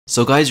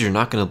So guys, you're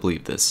not gonna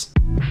believe this.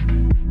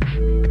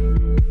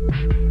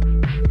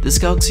 This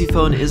Galaxy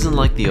phone isn't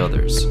like the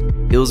others.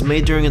 It was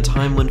made during a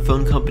time when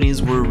phone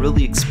companies were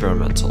really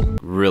experimental.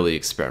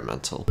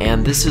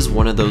 And this is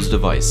one of those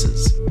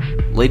devices.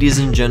 Ladies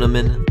and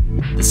gentlemen,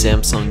 the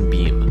Samsung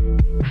Beam.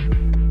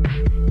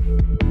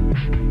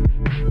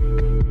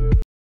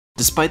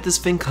 Despite this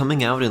thing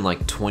coming out in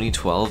like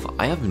 2012,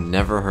 I have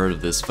never heard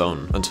of this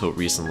phone until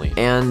recently.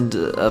 And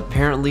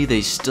apparently they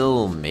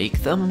still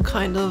make them,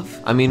 kind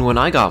of? I mean, when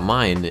I got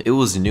mine, it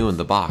was new in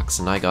the box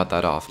and I got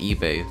that off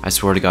eBay. I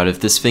swear to God, if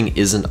this thing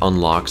isn't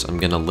unlocked, I'm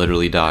gonna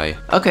literally die.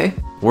 Okay,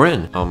 we're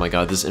in. Oh my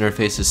god, this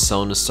interface is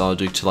so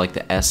nostalgic to like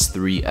the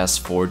S3,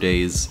 S4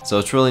 days. So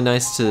it's really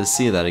nice to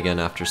see that again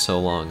after so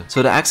long.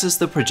 So to access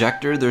the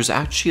projector, there's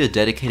actually a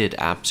dedicated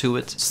app to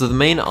it. So the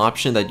main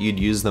option that you'd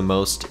use the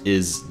most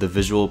is the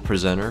visual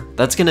presenter.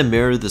 That's gonna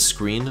mirror the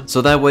screen,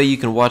 so that way you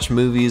can watch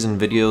movies and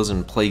videos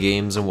and play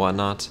games and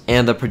whatnot.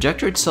 And the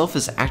projector itself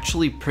is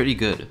actually pretty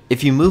good.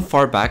 If you move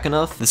far back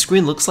enough, the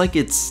screen looks like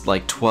it's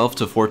like 12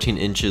 to 14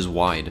 inches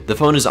wide. The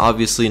phone is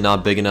obviously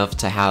not big enough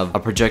to have a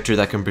projector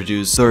that can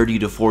produce 30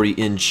 to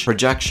 40-inch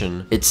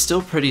projection. It's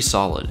still pretty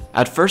solid.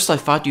 At first I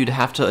thought you'd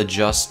have to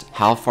adjust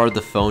how far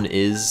the phone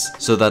is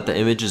so that the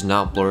image is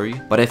not blurry,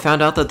 but I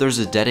found out that there's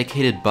a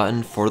dedicated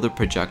button for the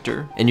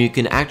projector and you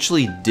can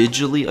actually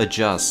digitally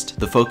adjust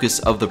the focus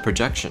of the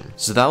projection.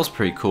 So that was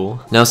pretty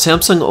cool. Now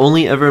Samsung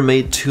only ever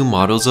made 2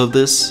 models of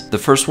this. The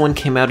first one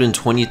came out in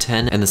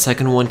 2010 and the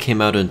second one came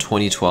out in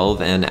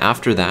 2012, and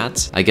after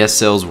that, I guess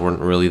sales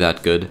weren't really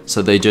that good,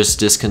 so they just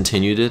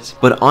discontinued it.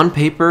 But on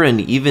paper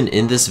and even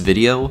in this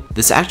video,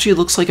 this actually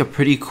looks like a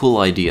pretty cool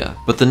idea.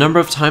 But the number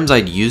of times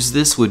I'd use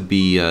this would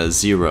be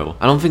 0.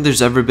 I don't think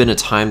there's ever been a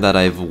time that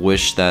I've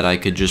wished that I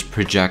could just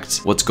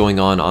project what's going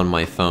on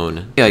my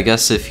phone. Yeah, I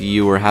guess if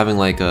you were having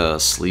like a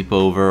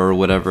sleepover or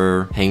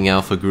whatever, hanging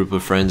out with a group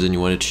of friends and you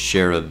wanted to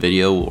share a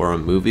video or a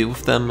movie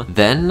with them,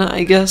 then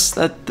I guess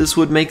that this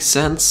would make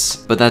sense.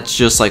 But that's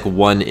just like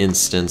one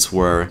instance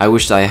where I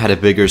wished I had a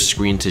bigger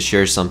screen to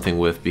share something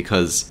with,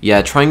 because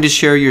yeah, trying to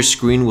share your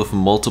screen with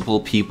multiple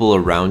people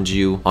around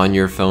you on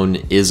your phone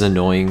is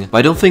annoying. But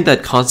I don't think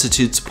that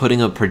constitutes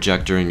putting a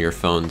projector in your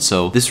phone,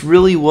 so this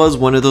really was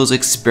one of those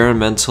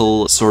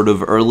experimental sort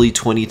of early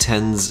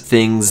 2010s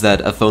things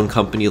that a phone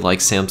company like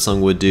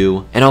Samsung would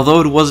do. And although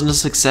it wasn't a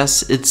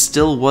success, it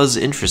still was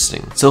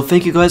interesting. So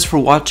thank you guys for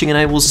watching, and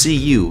I will see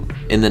you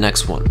in the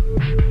next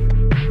one.